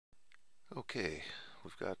Okay,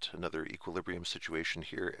 we've got another equilibrium situation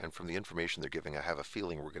here, and from the information they're giving, I have a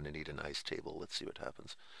feeling we're going to need an ice table. Let's see what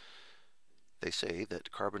happens. They say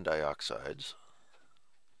that carbon dioxides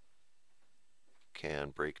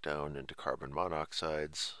can break down into carbon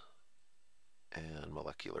monoxides and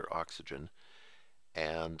molecular oxygen,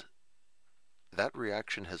 and that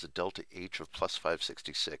reaction has a delta H of plus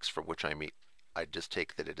 566, from which I just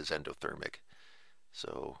take that it is endothermic.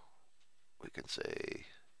 So we can say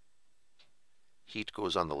heat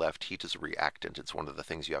goes on the left. Heat is a reactant. It's one of the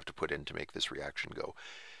things you have to put in to make this reaction go.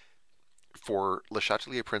 For Le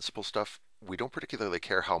Chatelier principle stuff, we don't particularly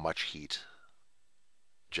care how much heat,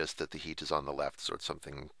 just that the heat is on the left, so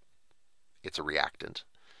it's a reactant.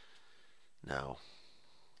 Now,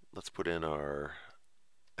 let's put in our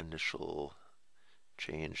initial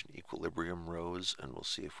change in equilibrium rows, and we'll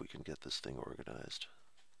see if we can get this thing organized.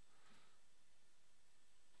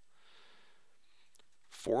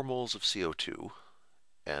 4 moles of CO2,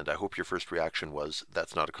 and I hope your first reaction was,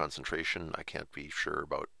 that's not a concentration. I can't be sure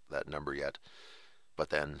about that number yet. But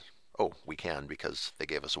then, oh, we can because they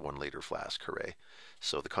gave us a 1 liter flask, hooray.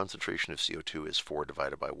 So the concentration of CO2 is 4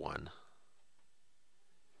 divided by 1.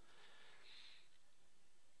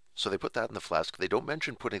 So they put that in the flask. They don't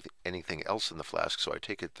mention putting anything else in the flask, so I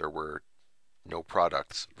take it there were no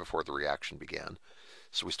products before the reaction began.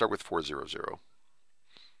 So we start with 400.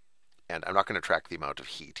 And I'm not going to track the amount of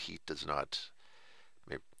heat. Heat does not,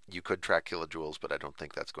 you could track kilojoules, but I don't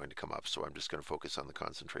think that's going to come up. So I'm just going to focus on the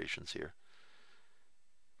concentrations here.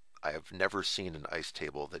 I have never seen an ice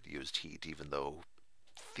table that used heat, even though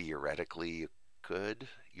theoretically you could.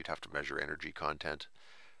 You'd have to measure energy content,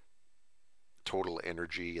 total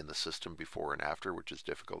energy in the system before and after, which is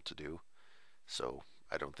difficult to do. So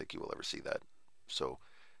I don't think you will ever see that. So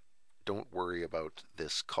don't worry about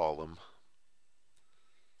this column.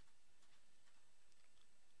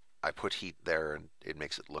 I put heat there and it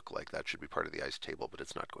makes it look like that should be part of the ice table, but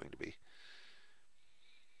it's not going to be.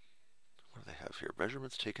 What do they have here?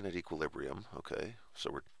 Measurements taken at equilibrium. Okay,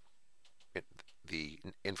 so the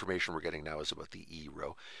information we're getting now is about the E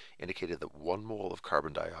row. Indicated that 1 mole of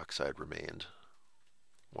carbon dioxide remained.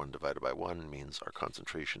 1 divided by 1 means our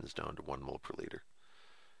concentration is down to 1 mole per liter.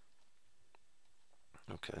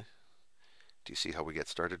 Okay. Do you see how we get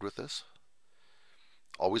started with this?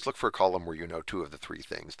 Always look for a column where you know 2 of the 3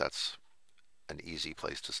 things. That's an easy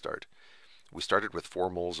place to start. We started with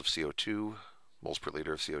 4 moles of CO2, moles per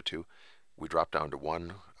liter of CO2. We dropped down to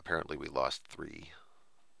 1. Apparently we lost 3.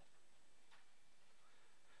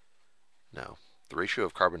 Now, the ratio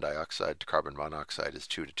of carbon dioxide to carbon monoxide is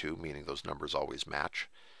 2 to 2, meaning those numbers always match.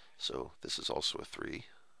 So this is also a 3.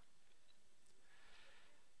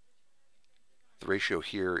 The ratio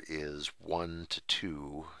here is 1 to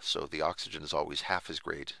 2, so the oxygen is always half as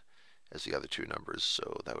great as the other 2 numbers,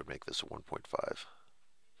 so that would make this a 1.5.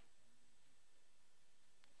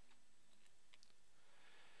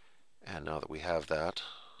 And now that we have that,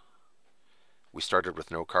 we started with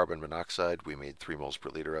no carbon monoxide. We made 3 moles per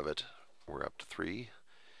liter of it. We're up to 3.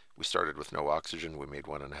 We started with no oxygen. We made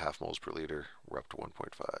 1.5 moles per liter. We're up to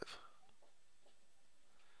 1.5.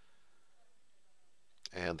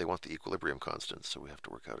 And they want the equilibrium constant, so we have to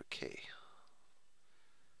work out a K.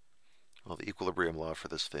 Well, the equilibrium law for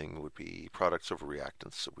this thing would be products over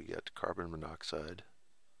reactants, so we get carbon monoxide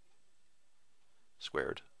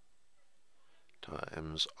squared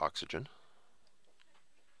times oxygen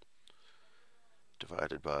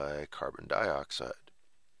divided by carbon dioxide,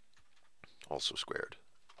 also squared.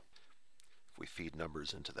 If we feed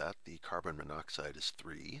numbers into that, the carbon monoxide is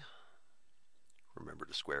 3. Remember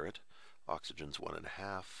to square it. Oxygen's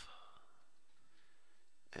 1.5.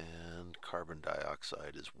 And carbon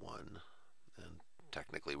dioxide is 1. And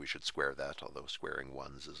technically we should square that, although squaring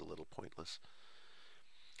 1s is a little pointless.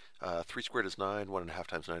 3 squared is 9. 1.5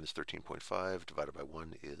 times 9 is 13.5. Divided by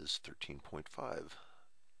 1 is 13.5.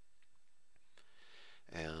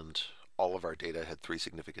 And all of our data had 3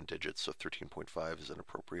 significant digits, so 13.5 is an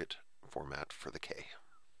appropriate format for the K.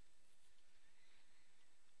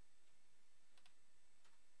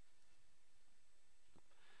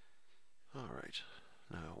 All right,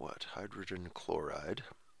 now what? Hydrogen chloride.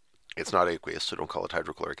 It's not aqueous, so don't call it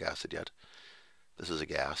hydrochloric acid yet. This is a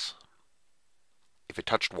gas. If it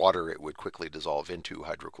touched water, it would quickly dissolve into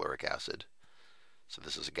hydrochloric acid. So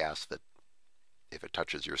this is a gas that, if it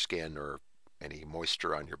touches your skin or any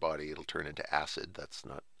moisture on your body, it'll turn into acid. That's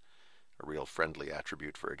not a real friendly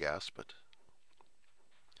attribute for a gas, but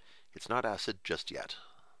it's not acid just yet.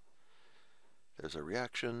 There's a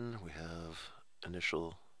reaction. We have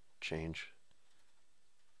initial change,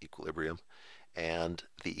 equilibrium, and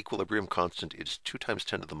the equilibrium constant is 2 times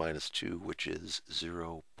 10 to the minus 2, which is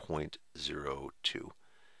 0.2. 0.02.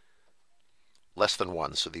 Less than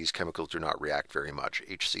 1, so these chemicals do not react very much.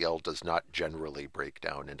 HCl does not generally break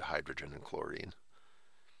down into hydrogen and chlorine,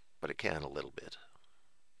 but it can a little bit.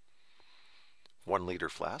 1 liter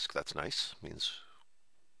flask, that's nice, means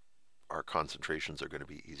our concentrations are going to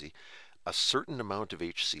be easy. A certain amount of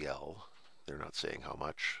HCl, they're not saying how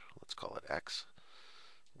much, let's call it X,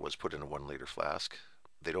 was put in a 1 liter flask.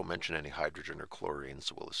 They don't mention any hydrogen or chlorine,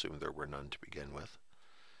 so we'll assume there were none to begin with.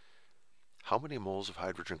 How many moles of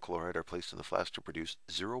hydrogen chloride are placed in the flask to produce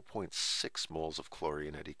 0.6 moles of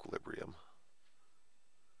chlorine at equilibrium?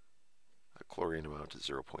 A chlorine amount is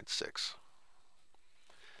 0.6.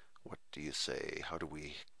 What do you say? How do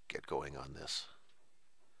we get going on this?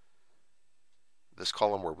 This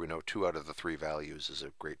column where we know 2 out of the 3 values is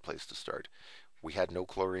a great place to start. We had no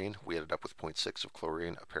chlorine. We ended up with 0.6 of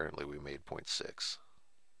chlorine. Apparently we made 0.6.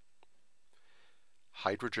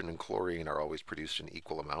 Hydrogen and chlorine are always produced in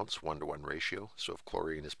equal amounts, 1-to-1 ratio. So if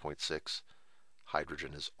chlorine is 0.6,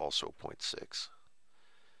 hydrogen is also 0.6.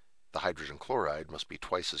 The hydrogen chloride must be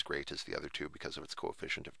twice as great as the other two because of its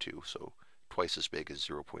coefficient of 2. So twice as big as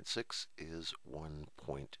 0.6 is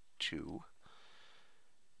 1.2.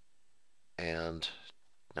 And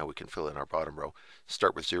now we can fill in our bottom row.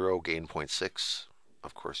 Start with 0, gain 0.6.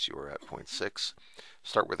 Of course, you are at 0.6.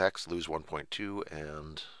 Start with X, lose 1.2,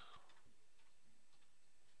 and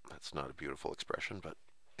that's not a beautiful expression, but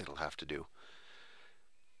it'll have to do.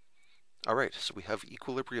 All right, so we have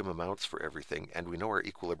equilibrium amounts for everything, and we know our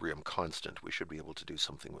equilibrium constant. We should be able to do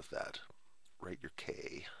something with that. Write your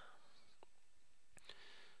K.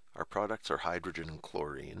 Our products are hydrogen and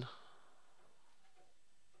chlorine.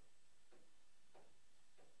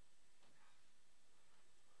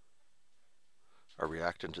 Our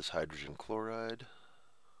reactant is hydrogen chloride.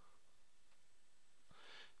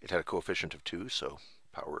 It had a coefficient of 2, so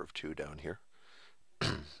power of 2 down here.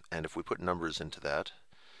 And if we put numbers into that,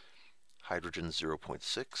 hydrogen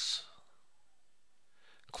 0.6.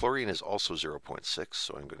 Chlorine is also 0.6,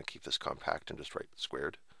 so I'm going to keep this compact and just write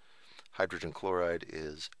squared. Hydrogen chloride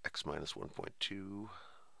is x minus 1.2,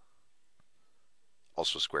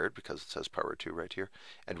 also squared because it says power 2 right here.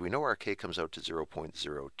 And we know our K comes out to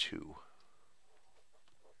 0.02.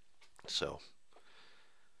 So,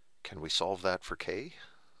 can we solve that for K?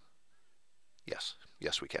 Yes.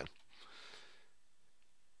 Yes, we can.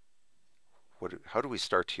 How do we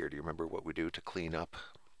start here? Do you remember what we do to clean up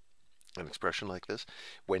an expression like this?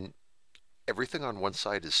 When everything on one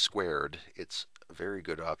side is squared, it's a very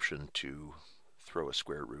good option to throw a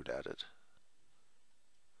square root at it.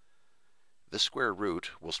 This square root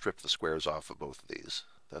will strip the squares off of both of these.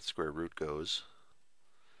 That square root goes,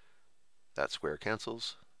 that square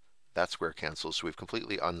cancels, that square cancels, so we've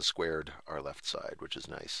completely unsquared our left side, which is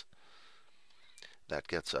nice. That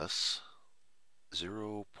gets us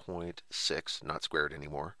 0.6, not squared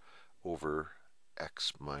anymore, over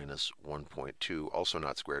x minus 1.2, also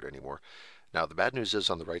not squared anymore. Now the bad news is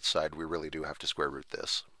on the right side we really do have to square root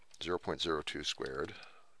this. 0.02 squared,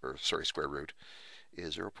 or sorry, square root,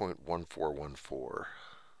 is 0.1414.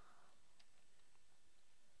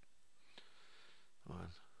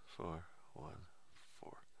 1414.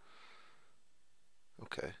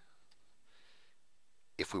 Okay.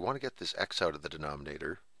 If we want to get this x out of the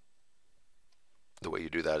denominator, the way you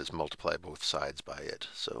do that is multiply both sides by it.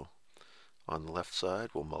 So on the left side,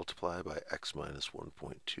 we'll multiply by x minus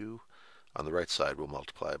 1.2. On the right side, we'll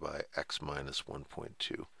multiply by x minus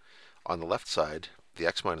 1.2. On the left side, the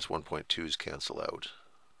x minus 1.2's cancel out.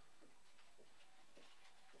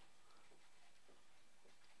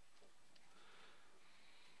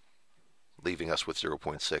 Leaving us with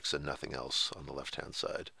 0.6 and nothing else on the left-hand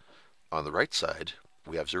side. On the right side,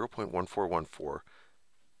 we have 0.1414.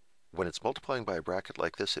 When it's multiplying by a bracket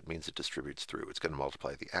like this, it means it distributes through. It's going to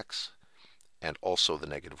multiply the x and also the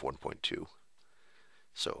negative 1.2.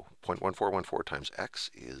 So 0.1414 times x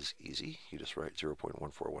is easy. You just write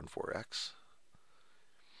 0.1414x.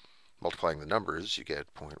 Multiplying the numbers, you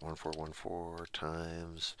get 0.1414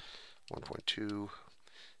 times 1.2,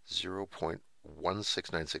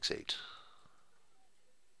 0.16968.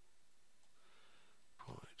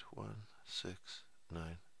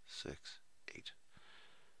 0.16968.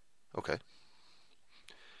 Okay.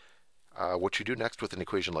 What you do next with an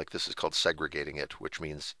equation like this is called segregating it, which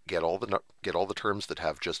means get all the terms that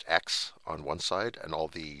have just x on one side and all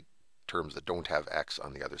the terms that don't have x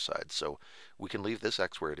on the other side. So we can leave this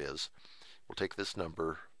x where it is. We'll take this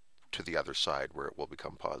number to the other side where it will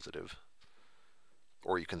become positive.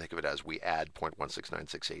 Or you can think of it as we add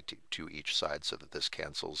 0.16968 to each side so that this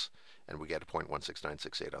cancels and we get a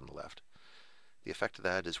 0.16968 on the left. The effect of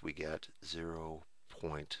that is we get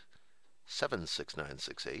 0.6968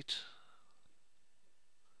 76968.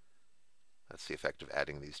 That's the effect of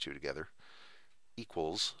adding these two together,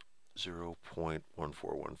 equals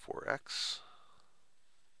 0.1414x.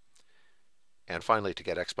 And finally, to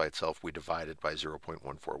get x by itself, we divide it by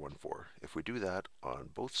 0.1414. If we do that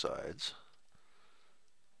on both sides,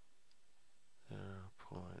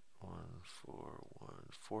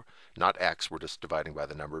 0.1414, not x, we're just dividing by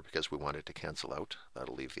the number because we want it to cancel out.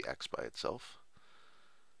 That'll leave the x by itself.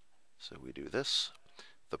 So we do this.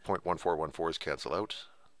 The 0.1414's cancel out.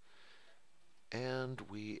 And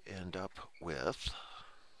we end up with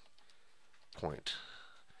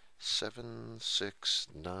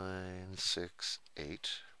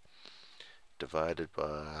 0.76968 divided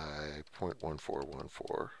by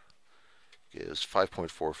 0.1414 is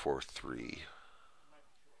 5.443.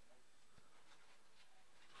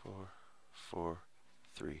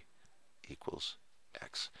 443 equals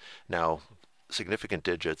x. Now, significant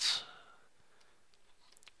digits,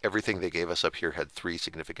 everything they gave us up here had 3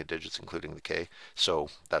 significant digits, including the k, so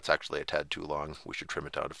that's actually a tad too long. We should trim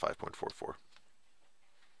it down to 5.44.